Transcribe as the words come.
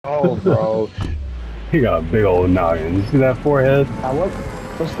Oh, bro. He got a big old noggin. You see that forehead?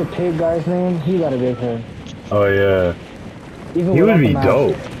 What's the pig guy's name? He got a big head. Oh yeah. Even He would without the be mask.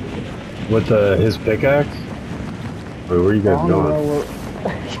 dope with his pickaxe. Wait, where are you Bro, guys I don't even going? know where...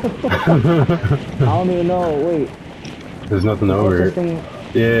 I don't even know. Wait. There's nothing The over closest here.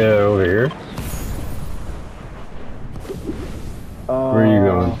 thing... Yeah, over here. Where are you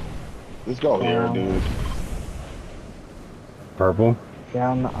going? Let's go here, dude. Purple? Yeah,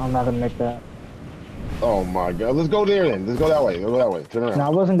 I'm not gonna make that. Oh my god. Let's go there then. Let's go that way. Let's go that way. Turn No, around. I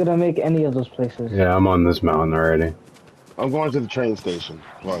wasn't gonna make any of those places. Yeah, I'm on this mountain already. I'm going to the train station.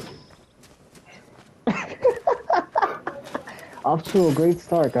 Fuck it. Off to a great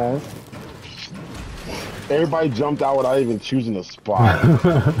start, guys. Everybody jumped out without even choosing a spot.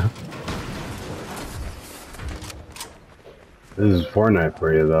 This is Fortnite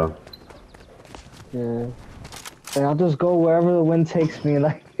for you, though. Yeah. And I'll just go wherever the wind takes me,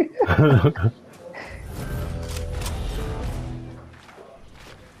 like...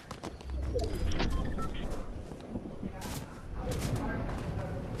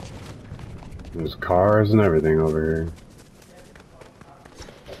 There's cars and everything over here.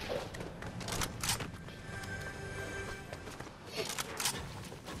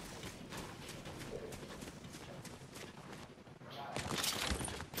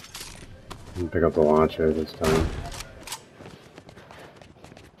 Pick up the launcher this time.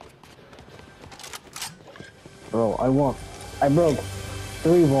 Bro, I broke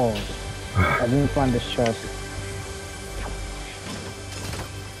 3 walls. I didn't find this chest.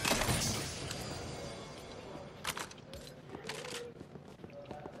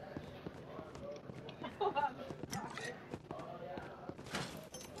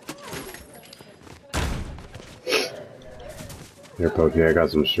 Here, Pokey, I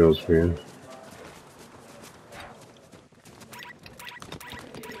got some shields for you.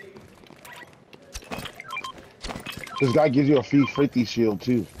 This guy gives you a free Fritty shield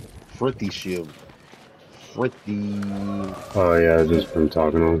too. Fritty shield. Fritty. Oh yeah, just from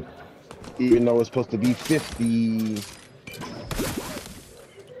talking to him. Even though it's supposed to be 50.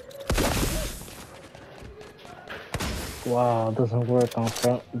 Wow, it doesn't work on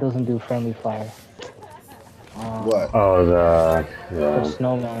it doesn't do friendly fire. What? Oh, The yeah.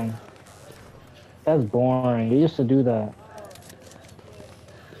 snowman. That's boring. You used to do that.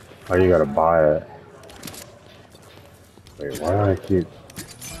 Oh, you gotta buy it. Wait, why do I keep...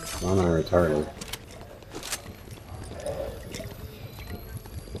 Why am I retarded?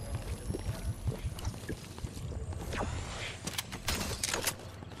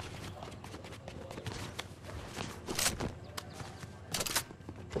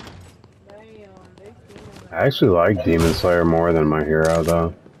 I actually like Demon Slayer more than my hero,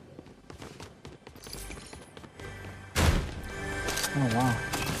 though. Oh wow.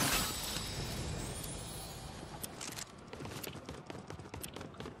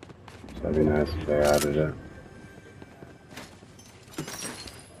 That'd be nice if they added it.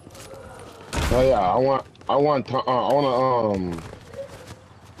 Oh yeah, I want to,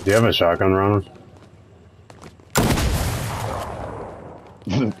 Do you have a shotgun, Ronald?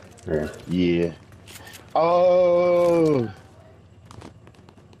 Yeah. yeah. Oh.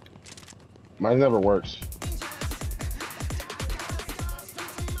 Mine never works.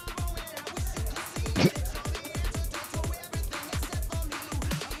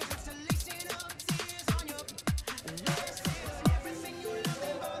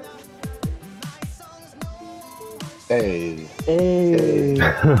 Hey. Hey.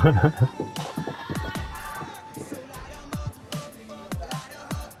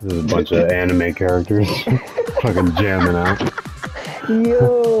 There's a bunch of anime characters fucking jamming out.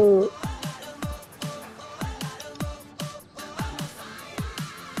 Yo.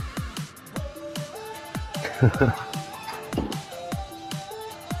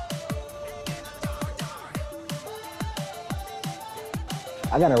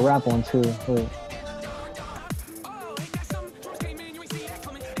 I got a rap one too. Wait.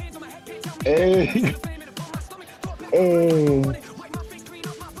 Hey. Hey.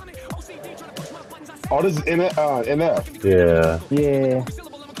 Oh, this is NF. Yeah. Yeah.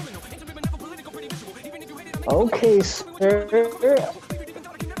 Okay, sir.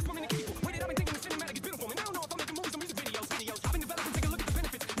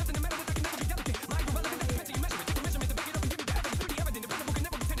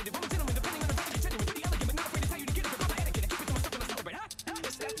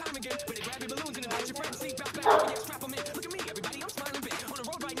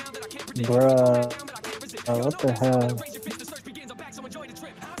 Bruh. What the hell?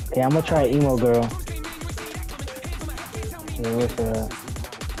 Okay, I'm gonna try emo girl. Yeah, what's that?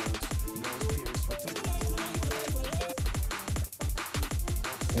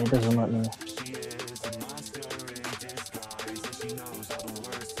 It doesn't let me.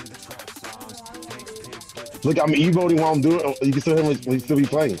 Look, I'm emoting while I'm doing it. You can still hear me when you still be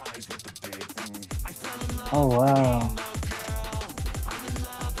playing. Oh wow.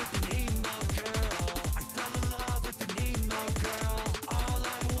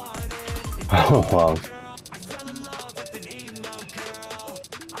 Oh wow.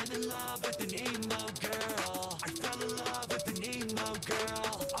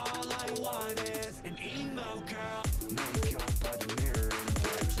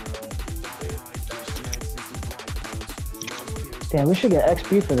 Damn, we should get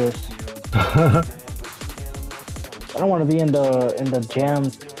XP for this. I don't want to be in the jam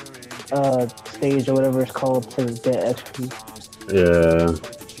stage or whatever it's called to get XP. Yeah.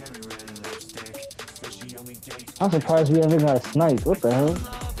 I'm surprised we ever got sniped. What the hell?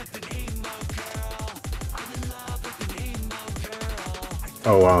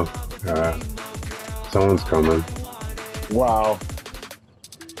 Oh wow. Someone's coming Wow.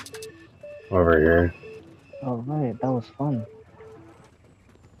 over here. Oh right, that was fun.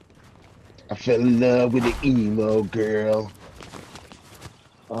 I fell in love with the emo girl.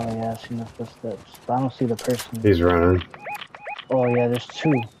 Oh yeah, I seen the footsteps, but I don't see the person. He's running. Oh yeah, there's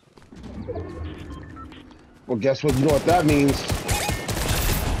two. Well, guess what? You know what that means?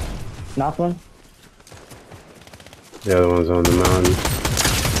 Knock one. The other one's on the mountain.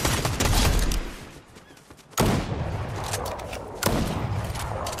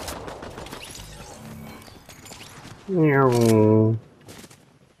 Meow.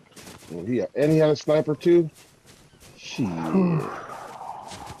 Yeah, and he had a sniper too. Shit.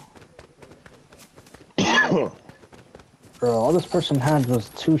 Bro, all this person had was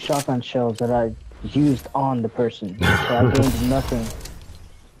 2 shotgun shells that I used on the person. So I gained nothing.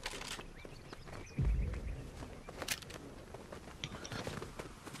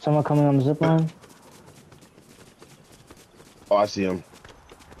 Someone coming on the zipline? Oh, I see him.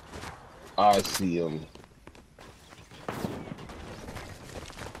 I see him.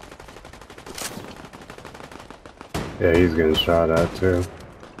 Yeah, he's getting shot at too.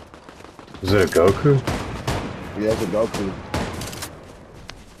 Is it a Goku? Yeah, it's a Goku.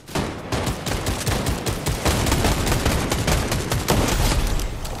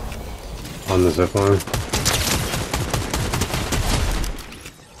 On the zipline?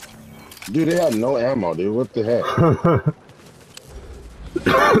 Dude, they had no ammo, dude. What the heck?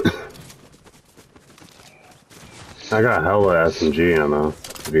 I got hella SMG ammo,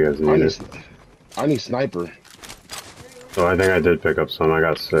 if you guys need it. I need sniper. So I think I did pick up some, I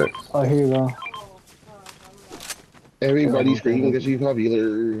got 6. Oh, here you go. Everybody screaming that she's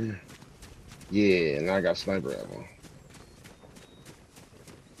popular. Yeah, and I got sniper ammo.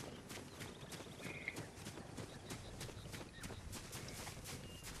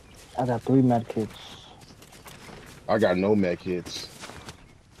 I got 3 medkits. I got no med kits.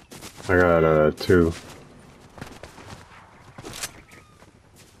 I got 2.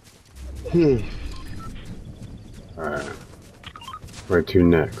 Alright. Where to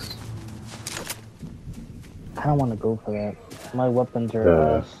next? I don't want to go for that. My weapons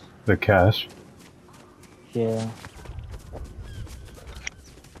are ass. The cache? Yeah.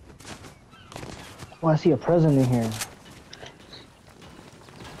 Oh, I see a present in here.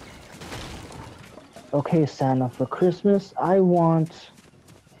 Okay, Santa, for Christmas, I want...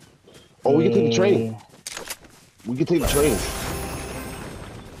 Oh, we can take the train. We can take the train.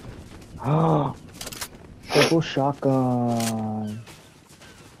 Oh, purple shotgun.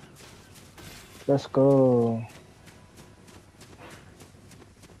 Let's go.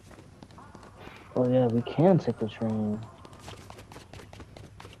 Oh yeah, we can take the train.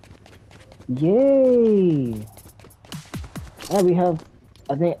 Yay! Yeah, we have...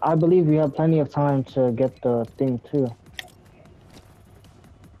 I believe we have plenty of time to get the thing too.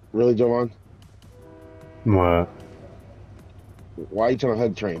 Really, Jovan? What? Why are you trying to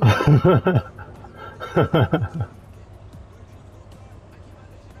hug train?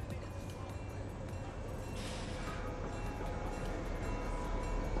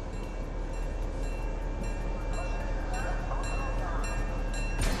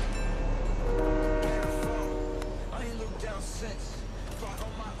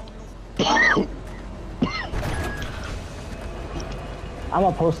 I'm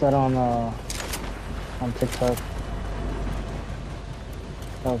gonna post that on TikTok.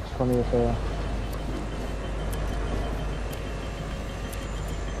 That was funny as hell.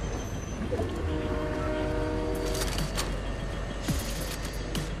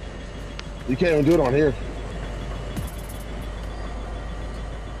 You can't even do it on here.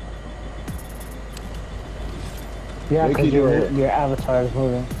 Yeah, What because you doing? your avatar is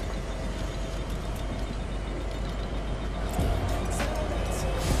moving.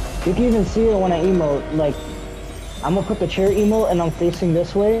 You can even see it when I emote. Like, I'm gonna put the chair emote and I'm facing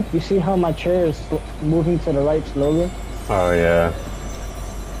this way. You see how my chair is moving to the right slowly? Oh yeah.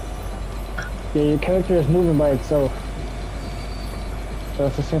 Yeah, your character is moving by itself. So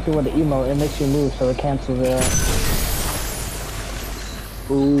it's the same thing with the emote. It makes you move, so it cancels it out.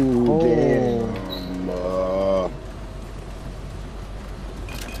 Ooh, Oh. damn.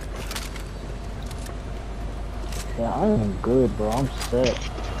 Yeah, I'm good, bro. I'm set.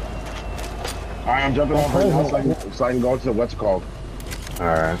 Alright, I'm jumping off right now so I can go to what's it called?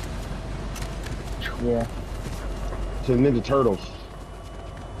 Alright. Yeah. To the Ninja Turtles.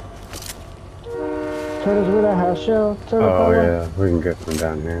 Turtles with a half shell. Turtle Oh power. yeah, we can get from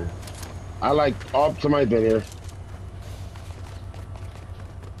down here. I like, oh, somebody's been here.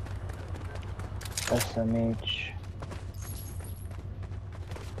 SMH.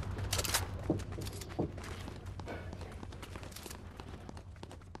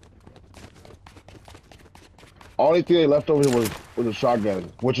 Only thing they left over here was a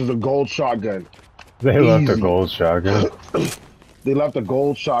shotgun, which is a gold shotgun. They left a Easy. gold shotgun. They left a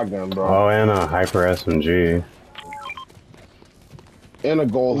gold shotgun, bro. Oh, and a hyper SMG. And a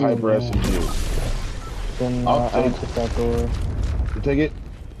gold Ooh, hyper man. SMG. Then I'll I'll take take that door. You take it?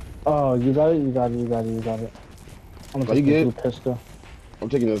 Oh, you got it, you got it, you got it, you got it. I'm Oh, gonna you take the get blue it? pistol. I'm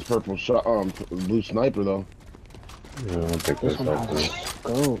taking this purple shot, blue sniper though. Yeah, I'll pick This this one up has a then.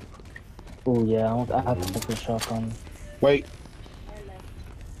 scope. Oh yeah, I have to take the shotgun. Wait.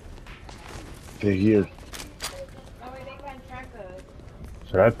 Okay, here.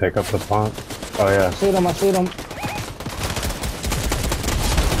 Should I pick up the pump? Oh yeah. I see them, I see them.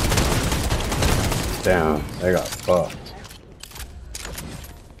 Damn, they got fucked.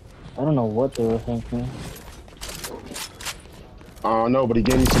 I don't know what they were thinking. I don't know, but he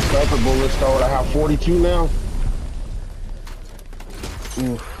gave me some sniper bullets though. I have 42 now.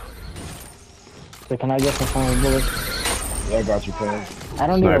 Oof. So can I get some final bullets? Yeah, I got you, fam. I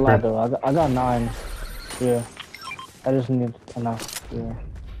don't need a lot Sniper. though. I got 9. Yeah. I just need enough. Yeah.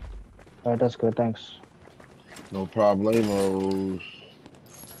 Alright, that's good, thanks. No problemos.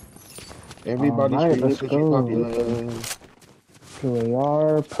 Everybody Alright, screaming let's because you're go. popular. Blue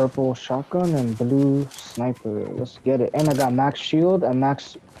AR, purple shotgun, and blue sniper. Let's get it. And I got max shield and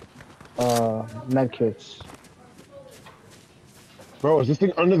max med kits. Bro, is this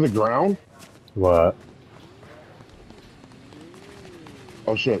thing under the ground? What?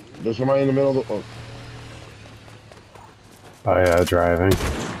 Oh shit, there's somebody in the middle of the... Oh. Oh yeah, driving.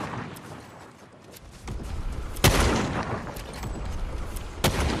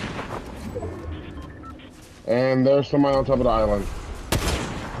 And there's somebody on top of the island.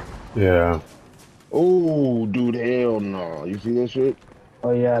 Yeah. Oh, dude, hell no. You see this shit?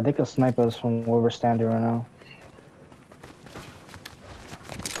 Oh yeah, they can snipe us from where we're standing right now.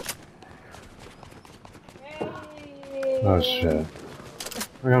 Oh shit.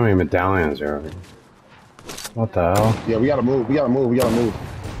 Look how many medallions there are. What the hell? Yeah, we gotta move, we gotta move, we gotta move.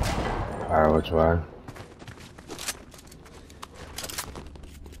 Alright, which way?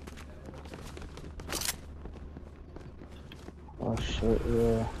 Oh shit,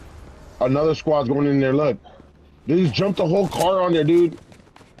 yeah. Another squad's going in there, look. They just jumped the whole car on there, dude.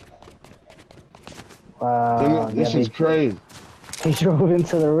 Wow. This is crazy. They drove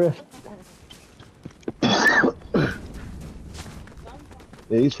into the rift.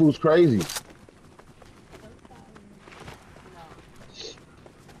 Yeah, these fools crazy.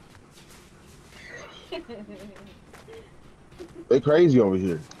 They crazy over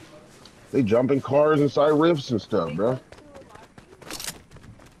here. They jump in cars inside rifts and stuff, bro.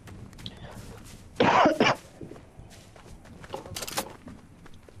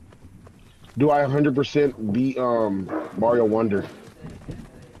 Do I 100% beat Mario Wonder?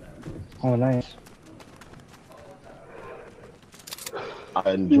 Oh nice.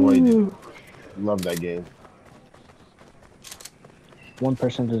 I enjoyed it. Love that game. One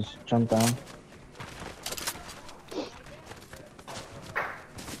person just jumped down.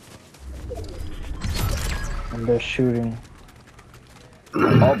 And they're shooting.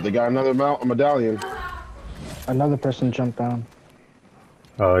 Oh, they got another medallion. Another person jumped down.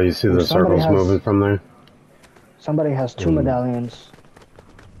 Oh, you see Ooh, the circles moving from there? Somebody has 2 medallions.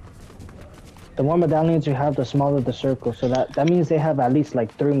 The more medallions you have, the smaller the circle. So that means they have at least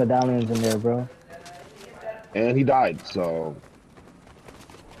like 3 medallions in there, bro. And he died, so...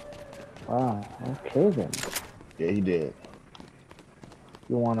 Wow, okay then. Yeah, he did.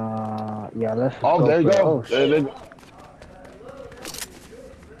 You wanna... Yeah, let's just Oh, go there you for it. go. Oh, shit.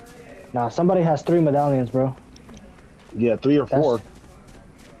 Nah, somebody has 3 medallions, bro. Yeah, 3 or 4.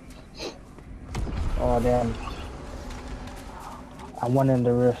 Oh damn! I went in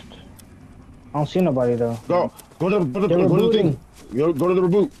the rift. I don't see nobody though. Go to the They're rebooting. thing. Go to the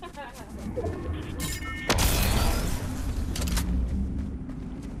reboot.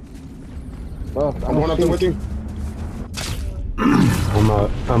 Fuck, I'm going up there with you. I'm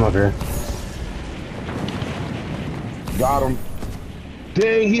up here. Got him.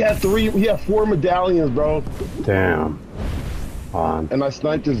 Dang, he had 4 medallions, bro. Damn. Hold on. And I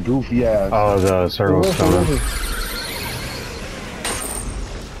sniped his goofy ass. Oh, the circle's coming.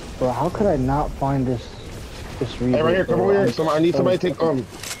 Bro, how could I not find this reboot? Hey, right here, come over here. I need somebody to take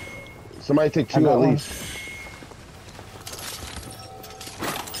somebody take 2 at least.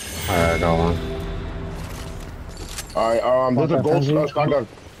 Alright, I got one. Alright, there's a gold shotgun.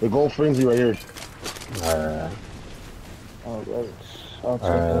 The gold frenzy right here. Alright. Alright, I'll take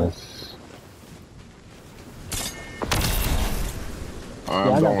that.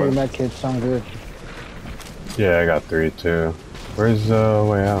 Yeah, I got 3 medkits, so I'm good. Yeah, I got 3 too. Where's the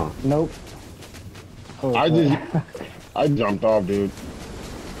way out? Nope. Oh, I jumped off, dude.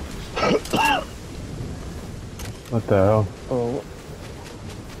 What the hell? Oh.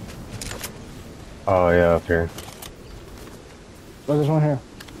 Oh yeah, up here. Oh, there's one here.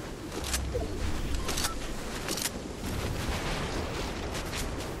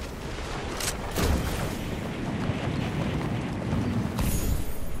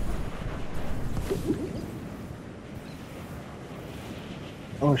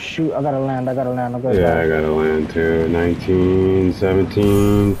 Oh shoot, I gotta land. I'm good. Yeah, I gotta land too. 19,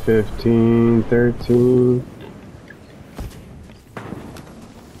 17, 15, 13.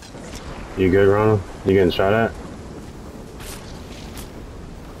 You good, Ronald? You getting shot at?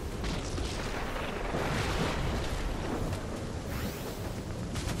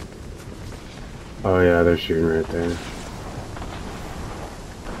 Oh yeah, they're shooting right there.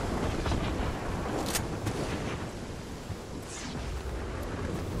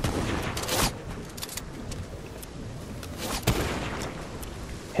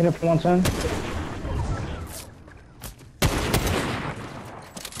 Hit it for 110.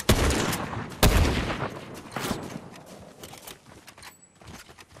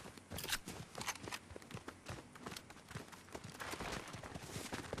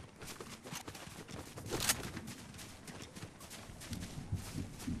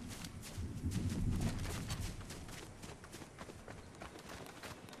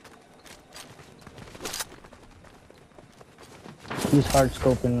 He's hard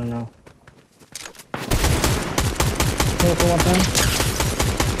scoping right now. Hit it for 110.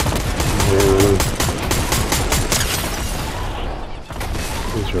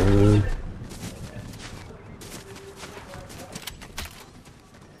 He's running.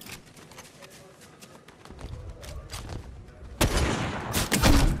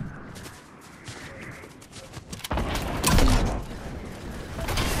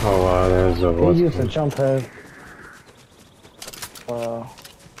 Oh wow, there's a He used a jump head.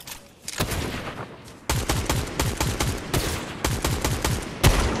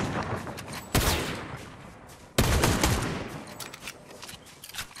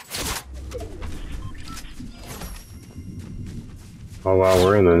 Oh wow,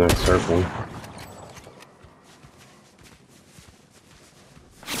 we're in the next circle.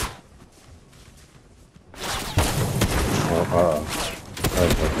 Oh,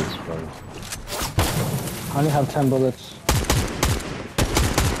 that's fucking fun. I only have 10 bullets.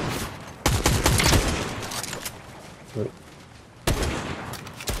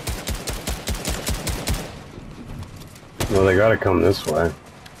 Well, they gotta come this way.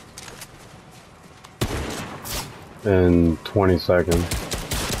 In 20 seconds.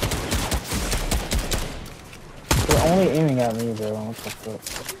 They're only aiming at me, bro. What the fuck?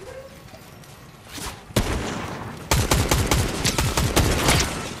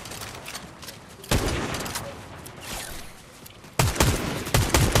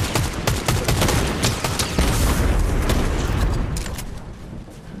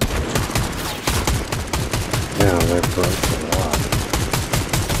 Yeah, they're close a lot.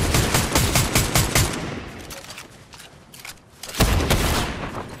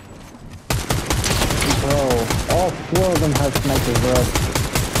 Bro, all 4 of them have snipers, bro.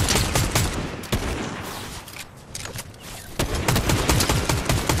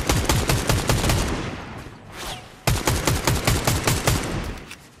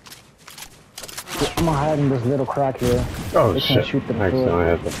 I'm gonna hide in this little crack here. Oh They shit, can't shoot them I through it.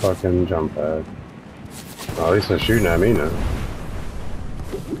 accidentally hit the fucking jump pad. Well, at least they're shooting at me now.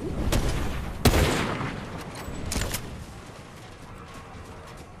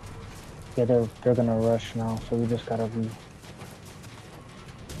 Yeah, they're gonna rush now, so we just gotta be.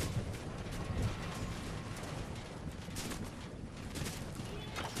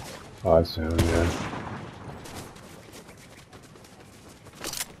 Oh, I see him, yeah.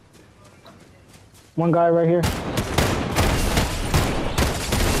 One guy right here.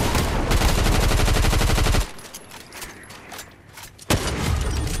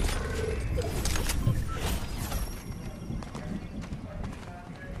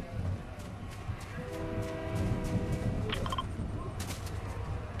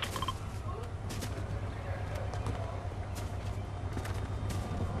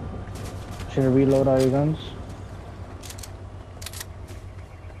 Should I reload all your guns?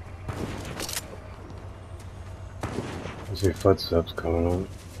 I see footsteps coming on.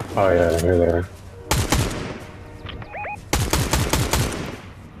 Oh yeah, here they are.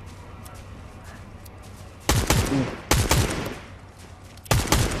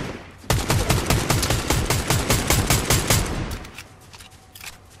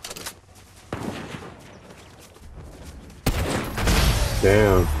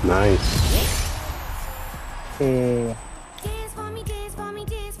 Damn, nice. Hey.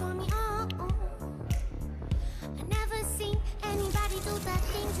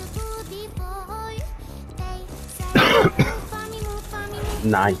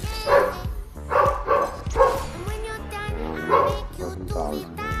 Nice.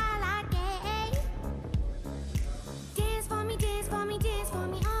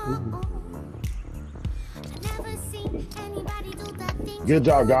 Good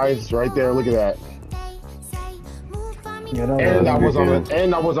job, guys. Right there. Look at that. Yeah, that And I was on good.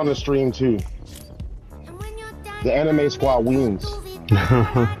 the on the stream too. The anime squad wins.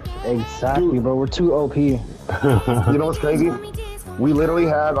 exactly, Dude. bro. We're too OP. You know what's crazy? We literally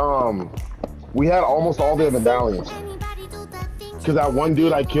had we had almost all their medallions. Cause that one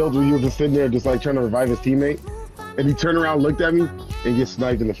dude I killed, he was just sitting there just like trying to revive his teammate, and he turned around, looked at me, and gets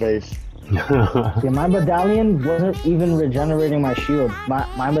sniped in the face. Yeah, my medallion wasn't even regenerating my shield.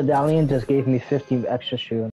 My medallion just gave me 50 extra shield.